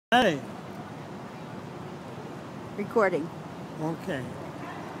Hey. Recording. Okay.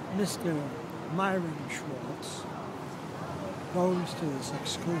 Mr. Myron Schwartz goes to this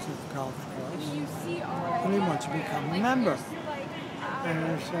exclusive golf course and he wants to become a member.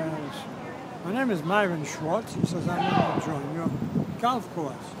 And he says, my name is Myron Schwartz. He says, I want to join your golf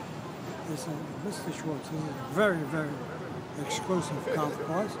course. He said, Mr. Schwartz, this is a very, very exclusive golf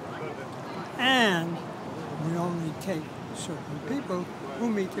course. And we only take certain people who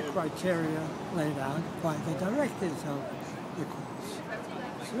meet the criteria laid out by the directors of the course.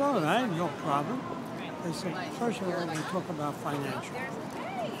 I said, all right, no problem. They said, first of all, we talk about financial.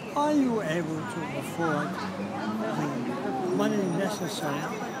 Are you able to afford the money necessary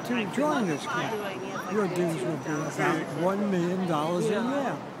to join this club? Your dues would be about $1 million a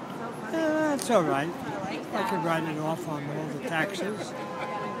year. That's all right. I could write it off on all the taxes,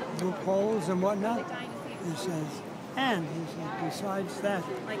 loopholes and whatnot. He says, and he says, besides that,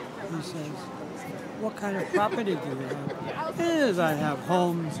 he says, what kind of property do you have? He says, I have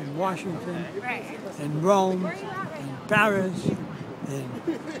homes in Washington, in Rome, in Paris, in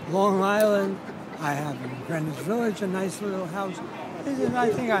Long Island. I have in Greenwich Village a nice little house. He says, I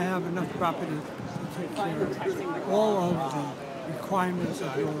think I have enough property to take care of all of the requirements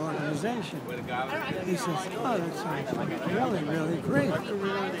of your organization. He says, oh, that sounds really, really great.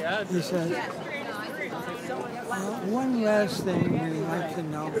 He says, one last thing we'd like to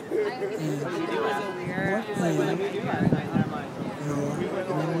know is what is your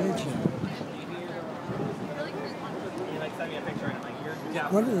religion?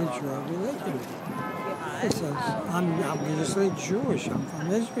 What is your religion? He says, I'm obviously Jewish. I'm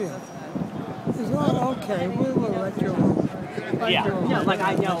from Israel. He says, oh, okay, we will let you know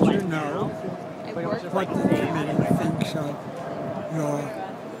what the committee thinks of your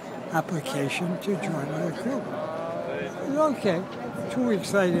application to join the group. Okay. 2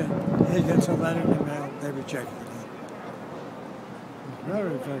 weeks later, he gets a letter in the mail. They rejected it. He's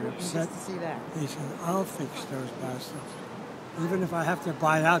very, very upset. He said, I'll fix those bastards. Even if I have to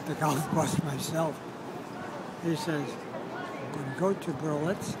buy out the golf course myself. He says, I'm going to go to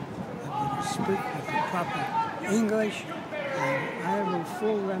Berlitz. I'm going to speak with the proper English. And I will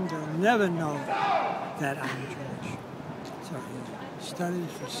fool them. They'll never know that I'm Jewish. So he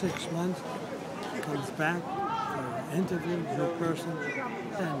studies for 6 months, comes back for an interview with a person,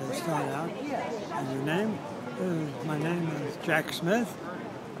 and they start out. And your name? My name is Jack Smith.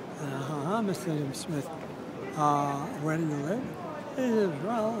 Mr. Smith. Where do you live? He says,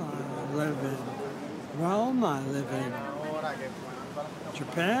 well, I live in Rome, I live in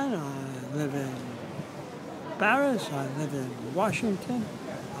Japan, I live in Paris, I live in Washington,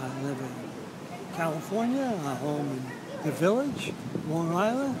 I live in California, a home in the Village, Long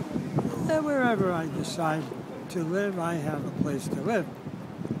Island, and wherever I decide to live, I have a place to live.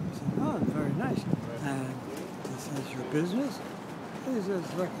 I said, oh, very nice. And he says, your business? He says,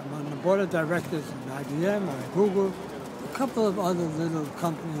 look, I'm on the board of directors of IBM or Google, a couple of other little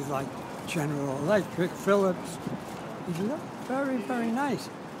companies like General Electric, Philips. He says, oh, very, very nice.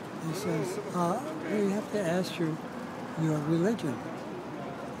 He says, we have to ask you your religion.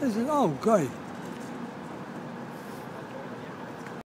 He says, oh, good.